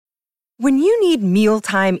When you need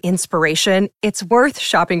mealtime inspiration, it's worth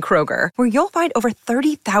shopping Kroger, where you'll find over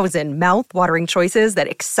 30,000 mouth-watering choices that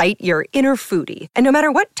excite your inner foodie. And no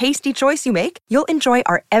matter what tasty choice you make, you'll enjoy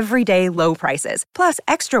our everyday low prices, plus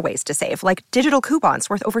extra ways to save, like digital coupons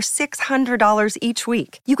worth over $600 each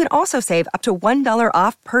week. You can also save up to $1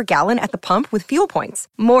 off per gallon at the pump with fuel points.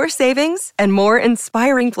 More savings and more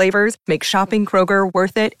inspiring flavors make shopping Kroger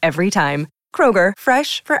worth it every time. Kroger,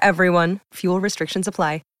 fresh for everyone. Fuel restrictions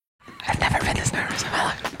apply. I've never been this nervous in my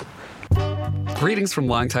life. Greetings from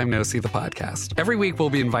Long Time No See, the podcast. Every week,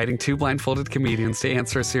 we'll be inviting two blindfolded comedians to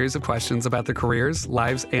answer a series of questions about their careers,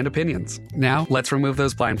 lives, and opinions. Now, let's remove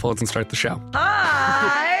those blindfolds and start the show.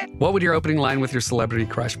 Hi! What would your opening line with your celebrity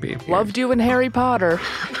crush be? Loved you in Harry Potter.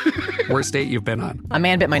 Worst date you've been on? A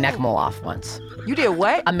man bit my neck mole off once. You did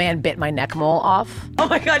what? A man bit my neck mole off. Oh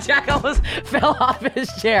my God, Jack almost fell off his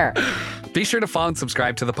chair. Be sure to follow and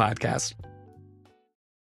subscribe to the podcast.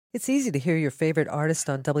 It's easy to hear your favorite artist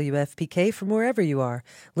on WFPK from wherever you are.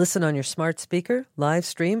 Listen on your smart speaker, live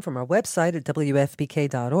stream from our website at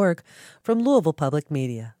WFPK.org from Louisville Public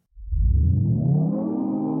Media.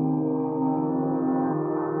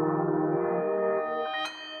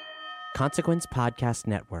 Consequence Podcast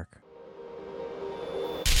Network.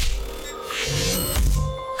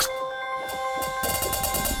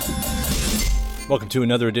 Welcome to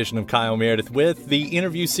another edition of Kyle Meredith with the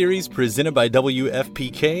interview series presented by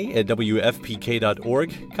WFPK at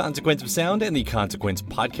WFPK.org, Consequence of Sound, and the Consequence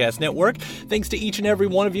Podcast Network. Thanks to each and every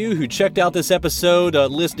one of you who checked out this episode,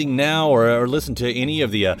 listening now or listen to any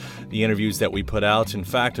of the interviews that we put out. In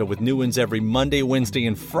fact, with new ones every Monday, Wednesday,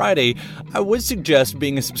 and Friday, I would suggest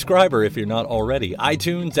being a subscriber if you're not already.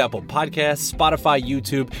 iTunes, Apple Podcasts, Spotify,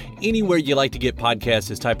 YouTube, anywhere you like to get podcasts,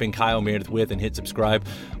 just type in Kyle Meredith with and hit subscribe.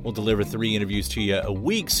 We'll deliver 3 interviews to you a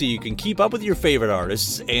week so you can keep up with your favorite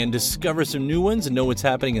artists and discover some new ones and know what's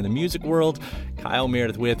happening in the music world. Kyle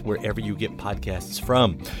Meredith with wherever you get podcasts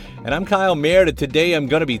from. And I'm Kyle Meredith. Today I'm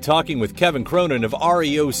going to be talking with Kevin Cronin of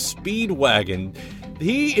REO Speedwagon.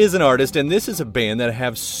 He is an artist, and this is a band that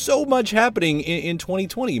have so much happening in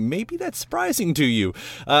 2020. Maybe that's surprising to you.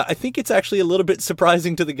 I think it's actually a little bit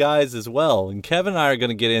surprising to the guys as well. And Kevin and I are going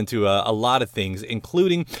to get into a lot of things,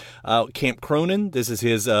 including Camp Cronin. This is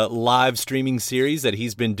his live streaming series that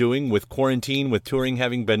he's been doing with quarantine, with touring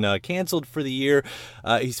having been canceled for the year.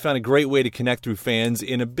 He's found a great way to connect through fans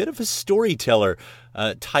in a bit of a storyteller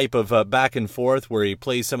type of back and forth where he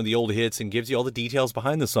plays some of the old hits and gives you all the details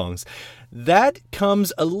behind the songs. That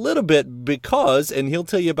comes a little bit because, and he'll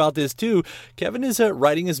tell you about this too, Kevin is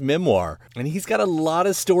writing his memoir, and he's got a lot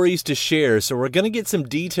of stories to share, so we're going to get some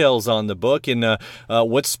details on the book and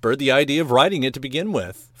what spurred the idea of writing it to begin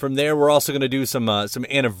with. From there, we're also going to do some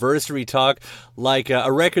anniversary talk, like a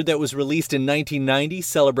record that was released in 1990,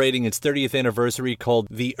 celebrating its 30th anniversary, called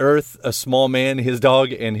The Earth, A Small Man, His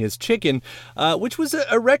Dog, and His Chicken, which was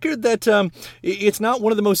a record that it's not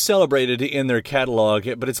one of the most celebrated in their catalog,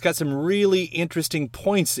 but it's got some really interesting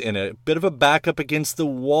points in it, a bit of a back up against the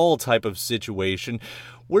wall type of situation,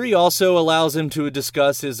 where he also allows him to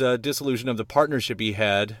discuss his dissolution of the partnership he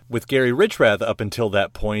had with Gary Richrath up until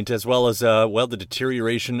that point, as well as, the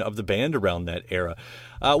deterioration of the band around that era.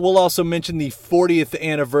 We'll also mention the 40th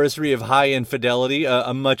anniversary of High Infidelity,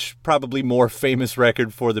 a much probably more famous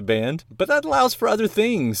record for the band. But that allows for other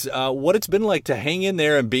things. What it's been like to hang in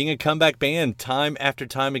there and being a comeback band time after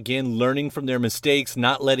time again, learning from their mistakes,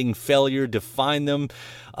 not letting failure define them.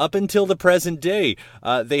 Up until the present day,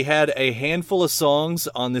 they had a handful of songs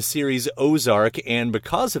on the series Ozark, and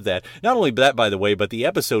because of that, not only that, by the way, but the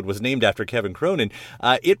episode was named after Kevin Cronin,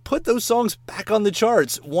 it put those songs back on the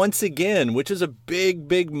charts once again, which is a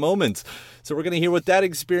big moment. So we're going to hear what that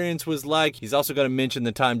experience was like. He's also going to mention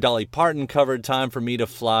the time Dolly Parton covered Time for Me to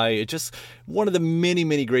Fly. It's just one of the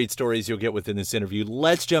many great stories you'll get within this interview.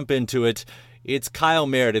 Let's jump into it. It's Kyle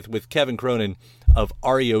Meredith with Kevin Cronin of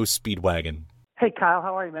REO Speedwagon. Hey, Kyle,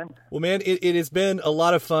 how are you, man? Well, man, it has been a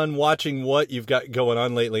lot of fun watching what you've got going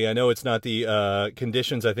on lately. I know it's not the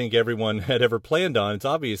conditions I think everyone had ever planned on. It's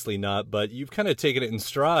obviously not, but you've kind of taken it in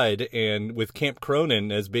stride, and with Camp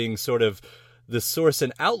Cronin as being sort of the source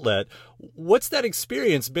and outlet, what's that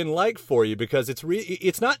experience been like for you? Because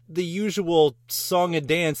it's not the usual song and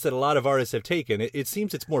dance that a lot of artists have taken. It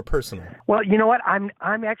seems it's more personal. Well, you know what? I'm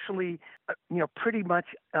actually, pretty much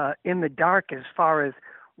in the dark as far as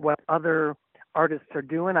what other artists are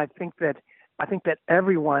doing. I think that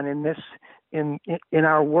everyone in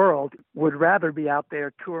our world would rather be out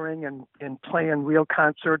there touring and playing real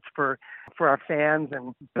concerts for our fans,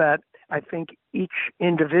 but I think each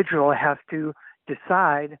individual has to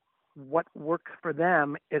decide what works for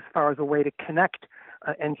them as far as a way to connect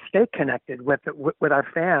and stay connected with our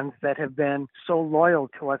fans that have been so loyal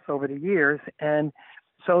to us over the years. And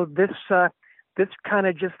so this kind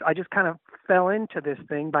of I just kind of fell into this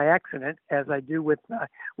thing by accident, as I do with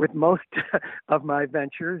most of my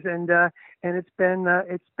ventures, and it's been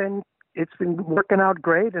working out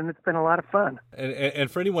great, and it's been a lot of fun.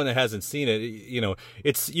 And for anyone that hasn't seen it,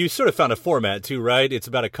 you sort of found a format too, right? It's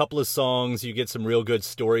about a couple of songs. You get some real good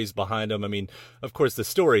stories behind them. I mean, of course, the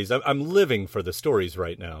stories. I'm living for the stories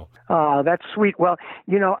right now. Oh, that's sweet. Well,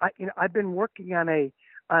 I've been working on a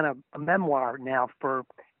memoir now for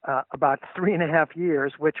about 3.5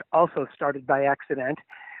 years, which also started by accident.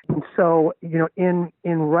 And so, in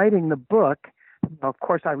writing the book, of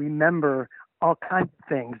course, I remember all kinds of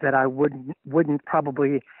things that I wouldn't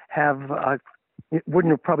probably have it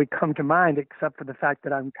wouldn't have probably come to mind, except for the fact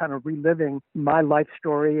that I'm kind of reliving my life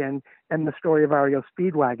story and the story of REO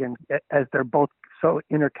Speedwagon, as they're both so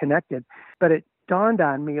interconnected. But it dawned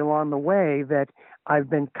on me along the way that I've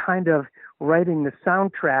been kind of writing the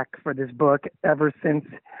soundtrack for this book ever since,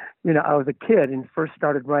 I was a kid and first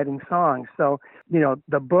started writing songs. So,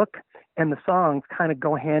 the book and the songs kind of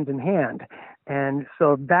go hand in hand. And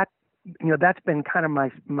so that's been kind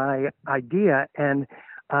of my idea. And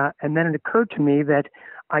then it occurred to me that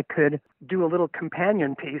I could do a little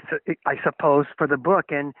companion piece, I suppose, for the book,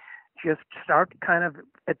 and just start kind of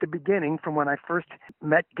at the beginning from when I first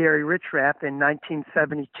met Gary Richrath in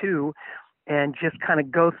 1972, and just kind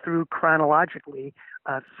of go through chronologically,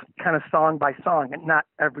 kind of song by song, and not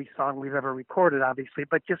every song we've ever recorded, obviously,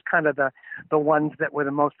 but just kind of the ones that were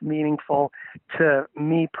the most meaningful to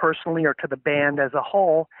me personally or to the band as a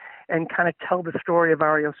whole, and kind of tell the story of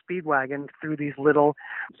REO Speedwagon through these little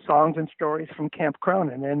songs and stories from Camp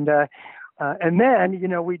Cronin. And then,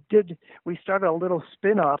 we started a little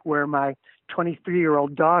spin-off where my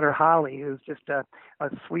 23-year-old daughter, Holly, who's just a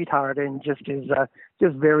sweetheart and just is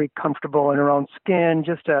just very comfortable in her own skin,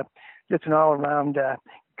 just an all-around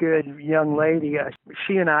good young lady.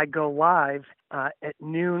 She and I go live at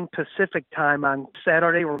noon Pacific time on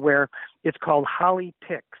Saturday, where it's called Holly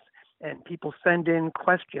Picks. And people send in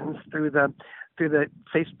questions through the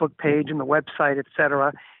Facebook page and the website, et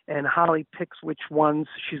cetera. And Holly picks which ones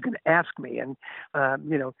she's going to ask me. And,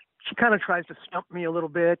 she kind of tries to stump me a little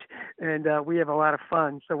bit, and we have a lot of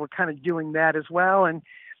fun. So we're kind of doing that as well. And,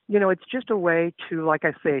 it's just a way to, like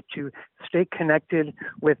I say, to stay connected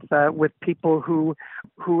with people who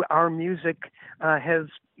our music has,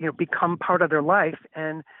 become part of their life.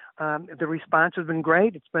 And the response has been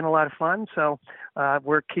great. It's been a lot of fun. So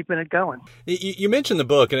we're keeping it going. You mentioned the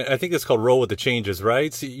book, and I think it's called Roll with the Changes,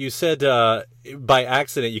 right? So you said by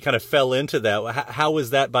accident you kind of fell into that. How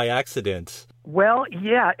was that by accident? Well,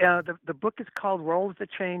 yeah, the book is called Roll with the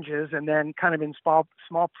Changes, and then kind of in small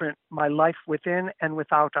print, My Life Within and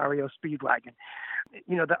Without REO Speedwagon.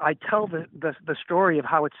 I tell the story of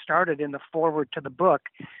how it started in the foreword to the book.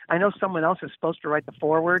 I know someone else is supposed to write the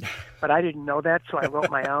foreword, but I didn't know that, so I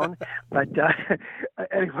wrote my own. But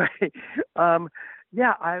anyway, it's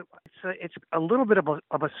a little bit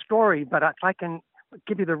of a story, but if I can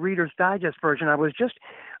give you the Reader's Digest version, I was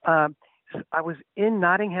in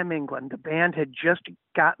Nottingham, England. The band had just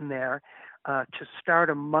gotten there to start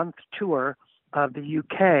a month tour of the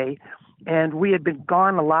UK, and we had been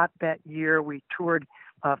gone a lot that year. We toured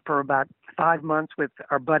for about 5 months with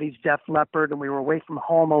our buddies Def Leppard, and we were away from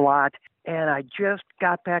home a lot. And I just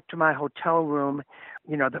got back to my hotel room.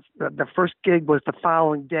 The first gig was the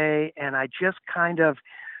following day, and I just kind of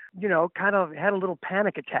had a little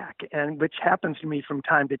panic attack, and which happens to me from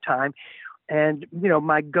time to time. And,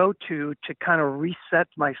 my go-to to kind of reset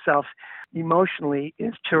myself emotionally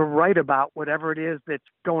is to write about whatever it is that's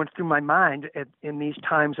going through my mind in these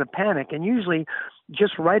times of panic. And usually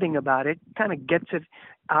just writing about it kind of gets it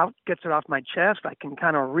out, gets it off my chest. I can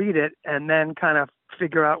kind of read it and then kind of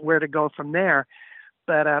figure out where to go from there.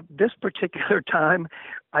 But this particular time,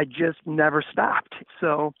 I just never stopped.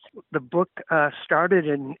 So the book started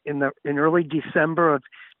in early December of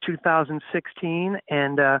 2016,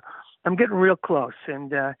 and I'm getting real close,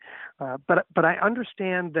 and but I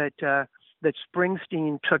understand that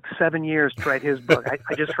Springsteen took 7 years to write his book. I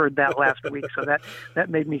just heard that last week, so that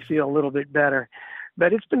made me feel a little bit better.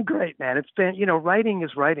 But it's been great, man. It's been, writing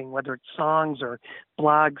is writing, whether it's songs or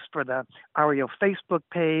blogs for the REO Facebook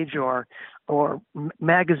page or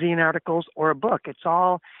magazine articles or a book. It's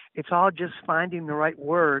all just finding the right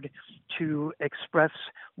word to express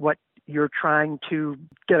what you're trying to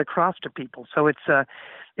get across to people. So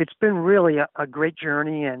it's been really a great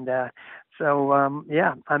journey, and So,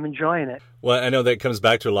 yeah, I'm enjoying it. Well, I know that comes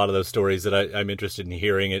back to a lot of those stories that I'm interested in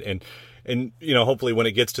hearing. And hopefully when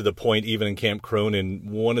it gets to the point, even in Camp Cronin,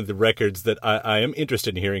 one of the records that I am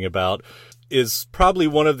interested in hearing about is probably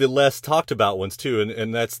one of the less talked about ones, too.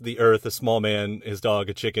 And that's The Earth, a small man, his dog,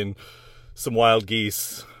 a chicken, some wild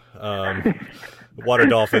geese, water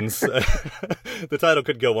dolphins. The title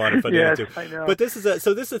could go on if I needed to. I know. But this is a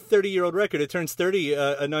 30-year-old record. It turns 30, a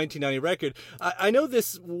 1990 record. I know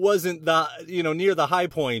this wasn't near the high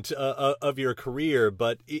point of your career,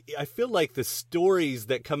 but I feel like the stories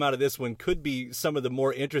that come out of this one could be some of the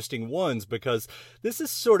more interesting ones, because this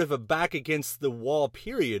is sort of a back against the wall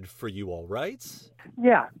period for you all, right?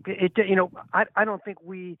 Yeah, I don't think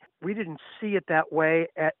we didn't see it that way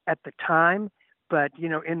at the time. But, in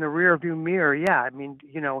the rearview mirror, yeah, I mean,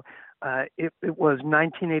 it was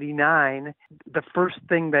 1989. The first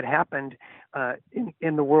thing that happened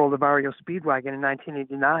in the world of REO Speedwagon in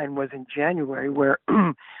 1989 was in January, where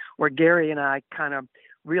where Gary and I kind of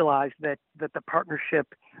realized that the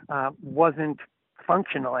partnership wasn't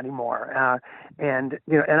functional anymore. And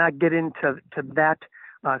I get into that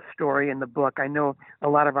story in the book. I know a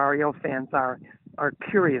lot of REO fans are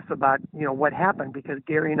curious about what happened, because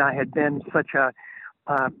Gary and I had been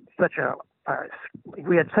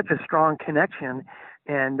we had such a strong connection,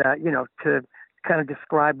 and to kind of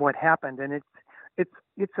describe what happened, and it's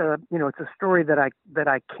a story that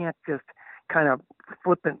I can't just kind of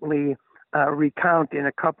flippantly recount in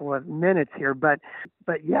a couple of minutes here, but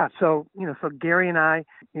yeah, so Gary and I,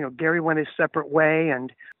 Gary went his separate way,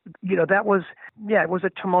 and it was a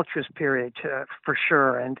tumultuous period for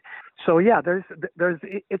sure. And so yeah,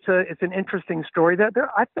 it's an interesting story. There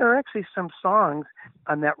are actually some songs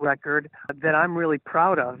on that record that I'm really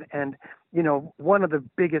proud of, and one of the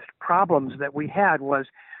biggest problems that we had was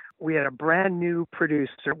we had a brand new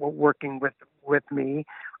producer working with me.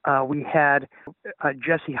 We had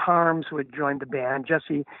Jesse Harms, who had joined the band.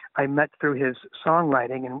 Jesse, I met through his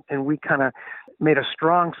songwriting, and we kind of made a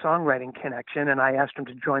strong songwriting connection, and I asked him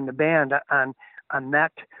to join the band on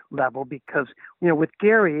that level, because, with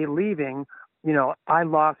Gary leaving, I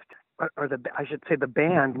lost, I should say the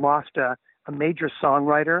band lost a major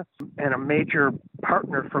songwriter and a major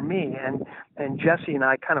partner for me, and Jesse and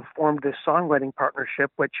I kind of formed this songwriting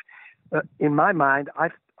partnership, which in my mind, I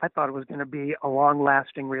thought it was going to be a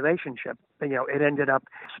long-lasting relationship. It ended up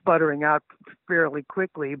sputtering out fairly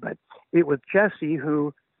quickly, but it was Jesse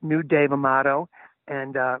who knew Dave Amato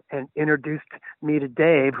and introduced me to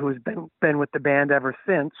Dave, who's been with the band ever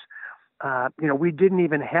since. We didn't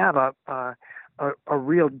even have a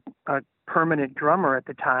real permanent drummer at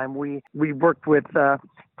the time. We worked with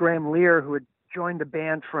Graham Lear, who had joined the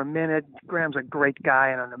band for a minute. Graham's a great guy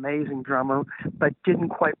and an amazing drummer, but didn't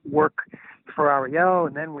quite work for REO.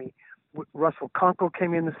 And then Russell Kunkel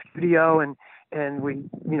came in the studio, and we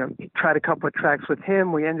tried a couple of tracks with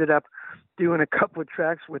him. We ended up doing a couple of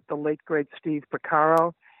tracks with the late great Steve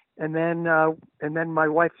Porcaro, and then my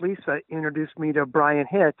wife Lisa introduced me to Brian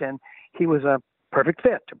Hitt, and he was a perfect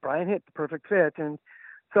fit. Brian Hitt, the perfect fit, and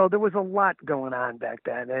so there was a lot going on back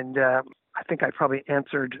then, and I think I probably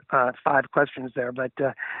answered 5 questions there, but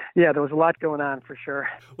yeah, there was a lot going on for sure.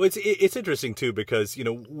 Well, it's interesting too, because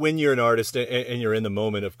when you're an artist and you're in the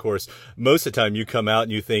moment, of course, most of the time you come out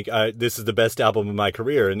and you think this is the best album of my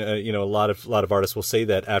career, and a lot of artists will say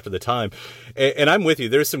that after the time. And I'm with you.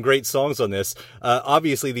 There's some great songs on this.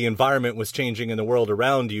 Obviously, the environment was changing in the world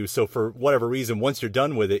around you, so for whatever reason, once you're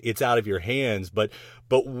done with it, it's out of your hands. But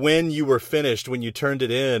when you were finished, when you turned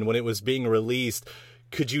it in, when it was being released,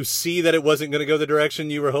 could you see that it wasn't going to go the direction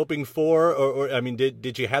you were hoping for? Or I mean,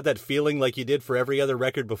 did you have that feeling like you did for every other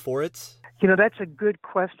record before it? That's a good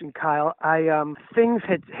question, Kyle. Things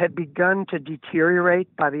had begun to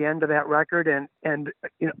deteriorate by the end of that record, and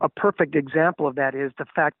a perfect example of that is the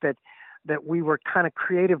fact that we were kind of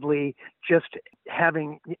creatively just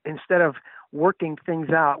having, instead of working things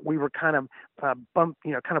out, we were kind of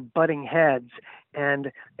butting heads,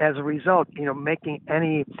 and as a result, making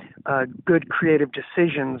any good creative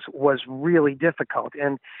decisions was really difficult.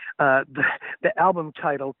 And the album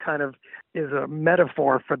title kind of is a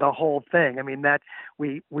metaphor for the whole thing. I mean, that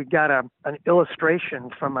we got an illustration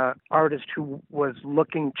from an artist who was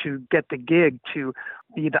looking to get the gig to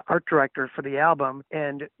be the art director for the album,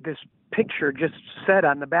 and this picture just said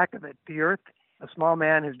on the back of it, "The Earth, a small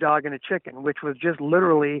man, his dog, and a chicken," which was just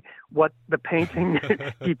literally what the painting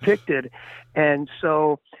depicted. And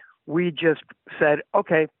so we just said,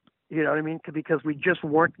 okay, you know what I mean? Because we just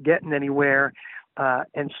weren't getting anywhere.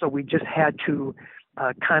 And so we just had to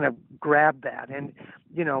kind of grab that. And,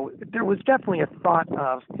 there was definitely a thought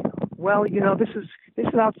of, well, this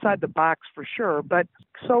is outside the box for sure, but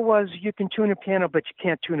so was you can tune a piano, but you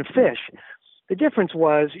can't tune a fish. The difference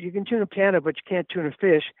was you can tune a piano, but you can't tune a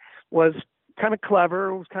fish was kind of clever.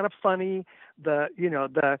 It was kind of funny. The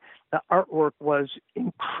artwork was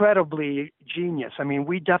incredibly genius. I mean,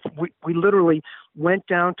 we literally went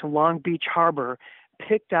down to Long Beach Harbor,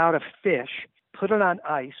 picked out a fish, put it on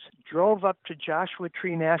ice, drove up to Joshua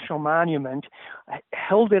Tree National Monument,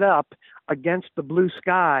 held it up against the blue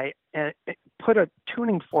sky, and put a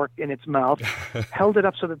tuning fork in its mouth, held it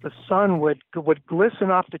up so that the sun would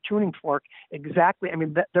glisten off the tuning fork exactly. I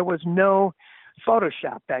mean, there was no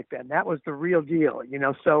Photoshop back then. That was the real deal,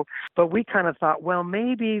 So, but we kind of thought, well,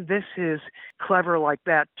 maybe this is clever like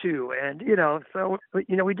that too, and so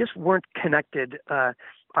we just weren't connected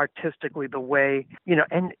artistically the way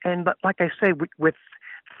and like I say, with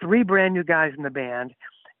three brand new guys in the band.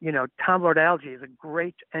 Tom Lord-Alge is a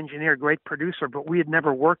great engineer, great producer, but we had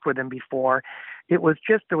never worked with him before. It was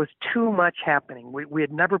just, there was too much happening. We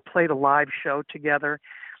had never played a live show together.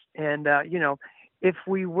 And, if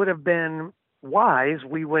we would have been wise,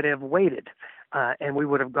 we would have waited and we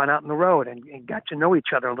would have gone out on the road and got to know each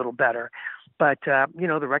other a little better. But,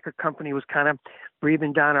 the record company was kind of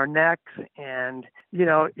breathing down our necks, and,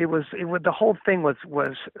 the whole thing was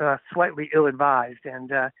slightly ill-advised.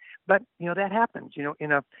 And, but, that happens,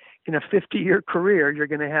 in a 50-year career, you're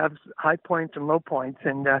going to have high points and low points.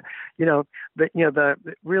 And,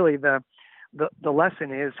 the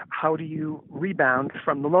lesson is, how do you rebound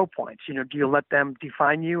from the low points? Do you let them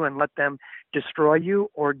define you and let them destroy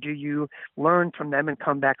you, or do you learn from them and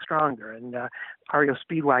come back stronger? And REO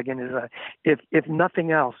Speedwagon is if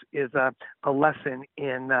nothing else, is a lesson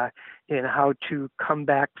in how to come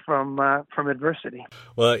back from adversity.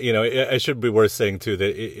 Well, it should be worth saying too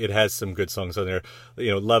that it has some good songs on there.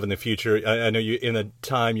 Love in the Future. I know you in the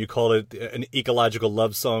time you called it an ecological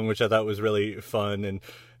love song, which I thought was really fun, and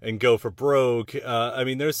Go for Broke. I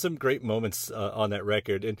mean, there's some great moments on that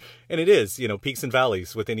record, and it is, peaks and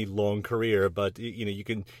valleys with any long career, but you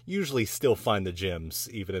can usually still find the gems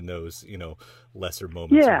even in those, lesser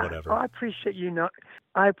moments or whatever. Well, I appreciate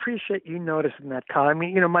you noticing that, Kyle. I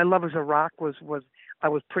mean, My Love Is a Rock was I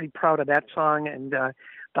was pretty proud of that song, and The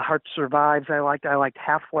Heart Survives I liked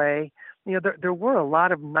Halfway. There were a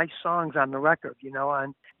lot of nice songs on the record,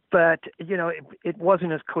 but it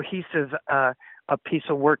wasn't as cohesive a piece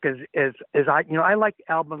of work as I like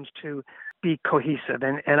albums to be cohesive,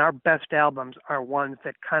 and our best albums are ones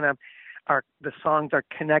that kind of the songs are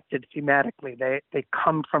connected thematically. They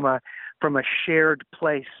come from a shared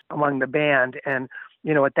place among the band, and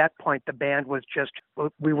at that point the band was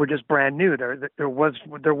we were just brand new. There was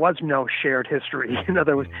no shared history.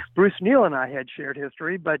 There was Bruce Neal and I had shared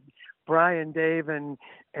history, but Brian, Dave, and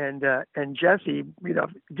Jesse,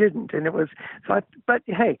 didn't, and it was. So, but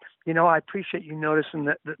hey, I appreciate you noticing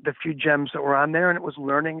the few gems that were on there, and it was a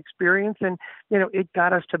learning experience, and it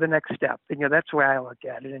got us to the next step. And, that's the way I look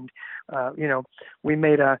at it. And we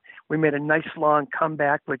made a nice long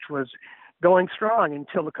comeback, which was going strong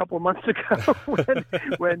until a couple of months ago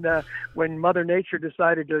when Mother Nature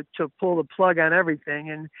decided to pull the plug on everything.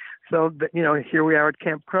 And so, here we are at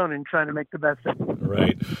Camp Cronin trying to make the best of it.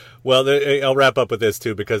 Right. Well, I'll wrap up with this,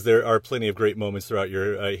 too, because there are plenty of great moments throughout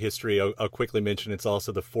your history. I'll quickly mention it's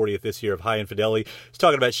also the 40th this year of High Infidelity. It's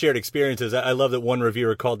talking about shared experiences. I love that one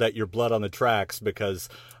reviewer called that your blood on the tracks, because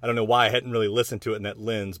I don't know why I hadn't really listened to it in that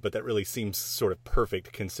lens, but that really seems sort of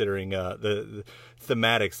perfect considering the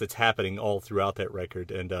thematics that's happening all throughout that record.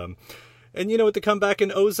 And with the comeback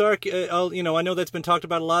in Ozark, I know that's been talked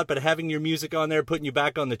about a lot, but having your music on there, putting you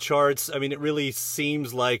back on the charts, I mean, it really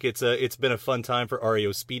seems like it's been a fun time for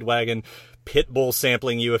REO Speedwagon. Pitbull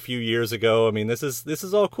sampling you a few years ago. I mean, this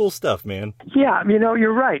is all cool stuff, man. Yeah,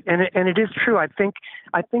 you're right, and it is true. I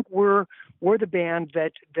think we're the band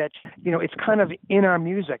that it's kind of in our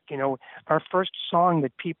music. Our first song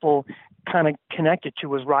that people kind of connected to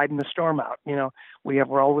was Riding the Storm Out. We have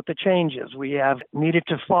Roll with the Changes. We have Needed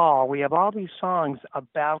to Fall. We have all these songs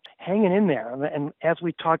about hanging in there. And as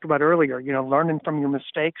we talked about earlier, learning from your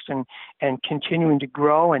mistakes and continuing to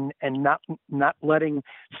grow and not letting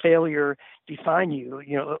failure define you,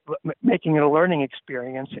 making it a learning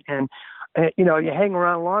experience. And, you hang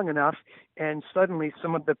around long enough, and suddenly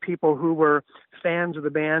some of the people who were fans of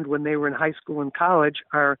the band when they were in high school and college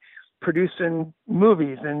are producing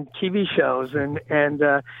movies and TV shows, and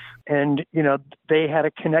they had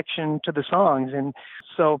a connection to the songs. And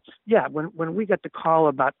so, yeah, when we got the call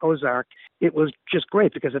about Ozark, it was just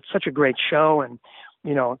great because it's such a great show, and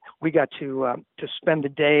we got to spend the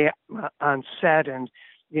day on set, and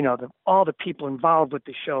all the people involved with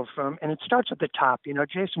the show and it starts at the top.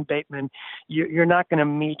 Jason Bateman, you're not going to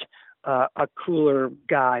meet a cooler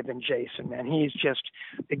guy than Jason, man. He's just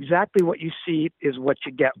exactly what you see is what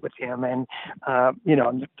you get with him. And,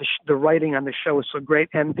 the writing on the show is so great.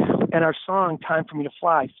 And our song, Time for Me to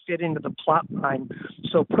Fly, fit into the plot line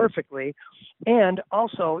so perfectly. And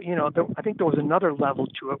also, I think there was another level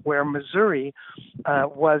to it where Missouri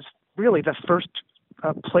was really the first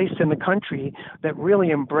place in the country that really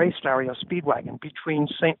embraced REO Speedwagon, between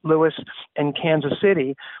St. Louis and Kansas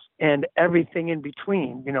City and everything in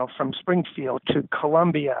between, from Springfield to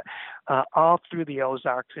Columbia, all through the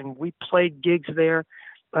Ozarks. And we played gigs there,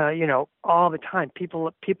 all the time.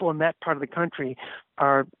 People in that part of the country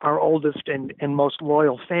are our oldest and most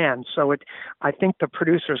loyal fans. So I think the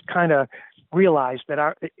producers kind of realized that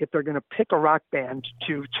if they're going to pick a rock band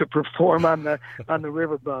to perform on the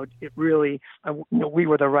riverboat, it really we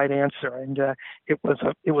were the right answer, and it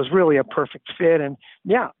was really a perfect fit. And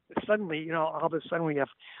yeah, suddenly all of a sudden we have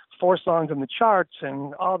 4 songs on the charts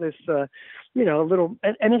and all this little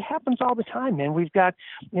and it happens all the time, man. We've got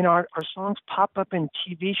our songs pop up in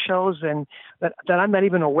TV shows and that I'm not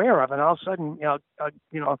even aware of, and all of a sudden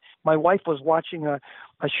my wife was watching a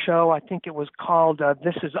show, I think it was called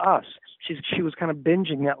This Is Us. She was kind of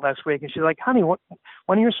binging that last week, and she's like, honey, one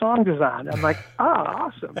of your songs is on. I'm like,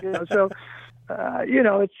 awesome. So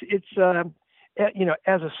it's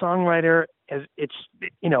as a songwriter,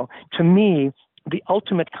 to me, the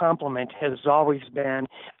ultimate compliment has always been,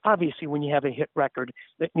 obviously, when you have a hit record,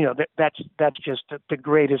 that's just the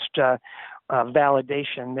greatest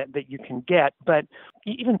validation that you can get. But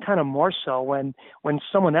even kind of more so when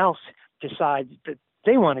someone else decides that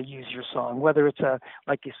they want to use your song, whether it's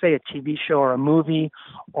like you say, a TV show or a movie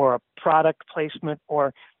or a product placement,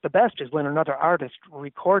 or the best is when another artist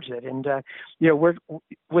records it. And, we're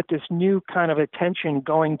with this new kind of attention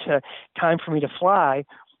going to Time for Me to Fly.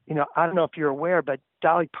 I don't know if you're aware, but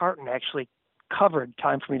Dolly Parton actually covered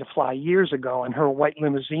Time for Me to Fly years ago on her White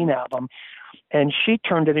Limousine album. And she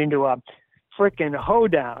turned it into a freaking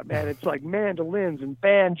hoedown, man. It's like mandolins and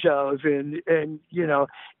banjos and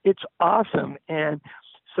it's awesome. And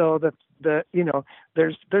so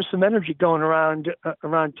there's some energy going around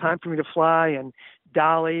Time for Me to Fly and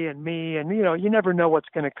Dolly and me, and you never know what's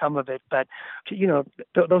going to come of it, but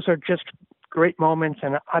those are just great moments.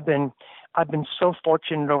 And I've been so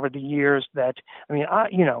fortunate over the years that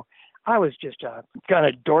I was just a kind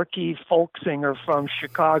of dorky folk singer from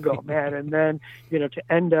Chicago, man, and then to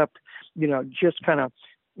end up just kind of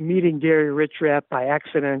meeting Gary Richrath by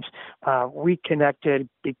accident. We connected,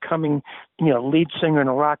 becoming, lead singer in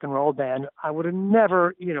a rock and roll band. I would have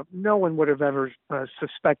never, no one would have ever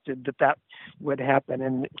suspected that would happen.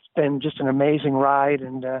 And it's been just an amazing ride.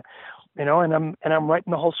 And, and I'm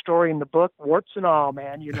writing the whole story in the book, warts and all,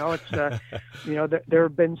 man. It's, there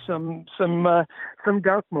have been some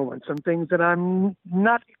dark moments, some things that I'm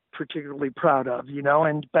not particularly proud of,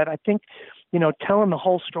 but I think, telling the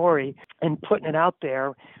whole story and putting it out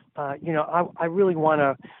there, I really want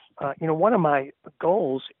to, one of my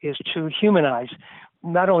goals is to humanize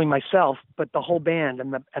not only myself, but the whole band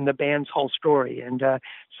and the band's whole story. And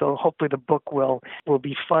so hopefully the book will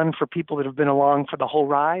be fun for people that have been along for the whole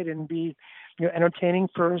ride, and be entertaining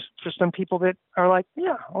for some people that are like,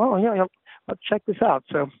 let's check this out.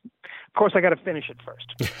 So, of course, I got to finish it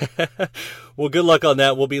first. Well, good luck on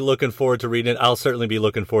that. We'll be looking forward to reading it. I'll certainly be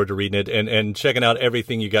looking forward to reading it and checking out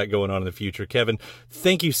everything you got going on in the future. Kevin,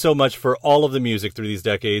 thank you so much for all of the music through these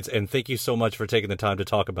decades, and thank you so much for taking the time to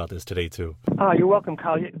talk about this today, too. You're welcome,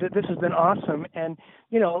 Kyle. This has been awesome. And,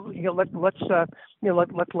 let's let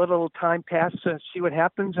a little time pass to see what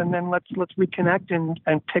happens, and then let's reconnect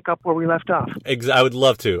and pick up where we left off. I would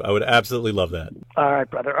love to. I would absolutely love that. All right,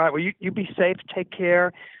 brother. All right. Well, you be safe. Take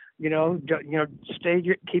care.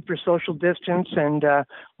 Keep your social distance, and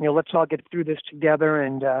let's all get through this together.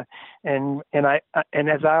 And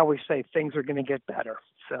as I always say, things are going to get better.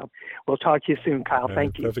 So we'll talk to you soon, Kyle.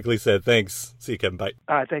 Thank you. Perfectly said. Thanks. See you, Kevin. Bye.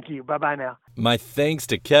 All right. Thank you. Bye-bye now. My thanks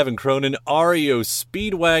to Kevin Cronin, REO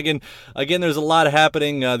Speedwagon. Again, there's a lot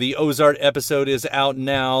happening. The Ozark episode is out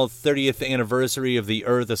now. 30th anniversary of The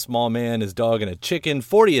Earth, A Small Man, His Dog, and a Chicken.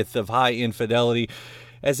 40th of High Infidelity.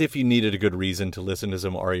 As if you needed a good reason to listen to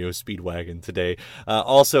some REO Speedwagon today.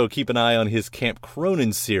 Also, keep an eye on his Camp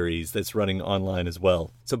Cronin series that's running online as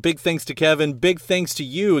well. So big thanks to Kevin. Big thanks to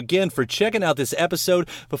you again for checking out this episode.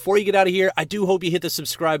 Before you get out of here, I do hope you hit the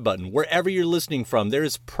subscribe button. Wherever you're listening from, there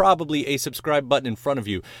is probably a subscribe button in front of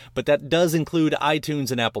you. But that does include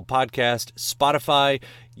iTunes and Apple Podcast, Spotify,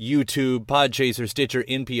 YouTube, Podchaser, Stitcher,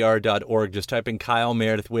 NPR.org. Just type in Kyle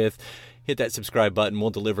Meredith with. hit that subscribe button. We'll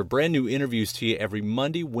deliver brand new interviews to you every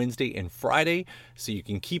Monday, Wednesday, and Friday so you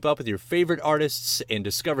can keep up with your favorite artists and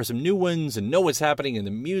discover some new ones and know what's happening in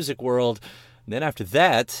the music world. And then after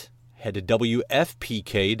that, head to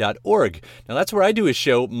WFPK.org. Now, that's where I do a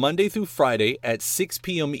show Monday through Friday at 6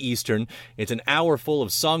 p.m. Eastern. It's an hour full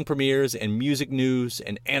of song premieres and music news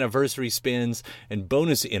and anniversary spins and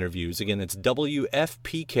bonus interviews. Again, it's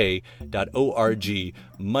WFPK.org,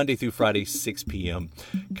 Monday through Friday, 6 p.m.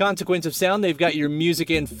 Consequence of Sound, they've got your music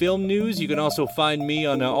and film news. You can also find me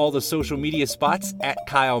on all the social media spots at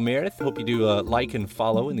Kyle Meredith. Hope you do like and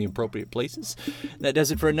follow in the appropriate places. That does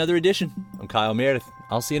it for another edition. I'm Kyle Meredith.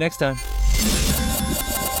 I'll see you next time.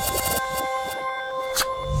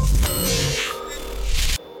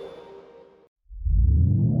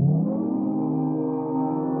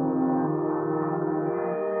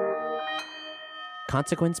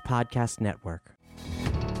 Consequence Podcast Network.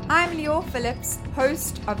 I'm Lior Phillips,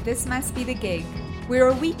 host of This Must Be the Gig. We're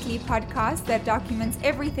a weekly podcast that documents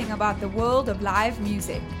everything about the world of live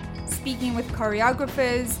music, speaking with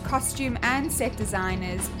choreographers, costume and set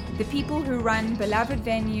designers, the people who run beloved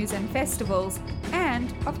venues and festivals,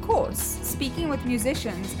 and, of course, speaking with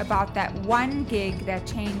musicians about that one gig that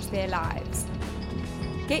changed their lives.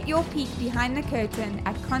 Get your peek behind the curtain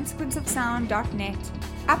at consequenceofsound.net,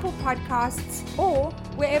 Apple Podcasts, or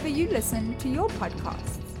wherever you listen to your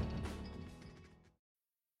podcasts.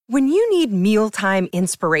 When you need mealtime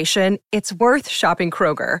inspiration, it's worth shopping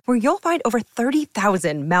Kroger, where you'll find over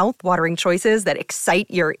 30,000 mouth-watering choices that excite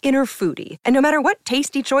your inner foodie. And no matter what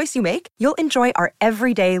tasty choice you make, you'll enjoy our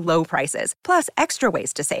everyday low prices, plus extra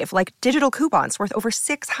ways to save, like digital coupons worth over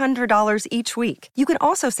 $600 each week. You can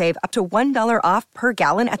also save up to $1 off per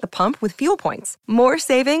gallon at the pump with fuel points. More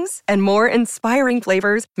savings and more inspiring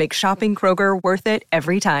flavors make shopping Kroger worth it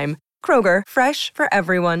every time. Kroger, fresh for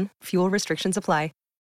everyone. Fuel restrictions apply.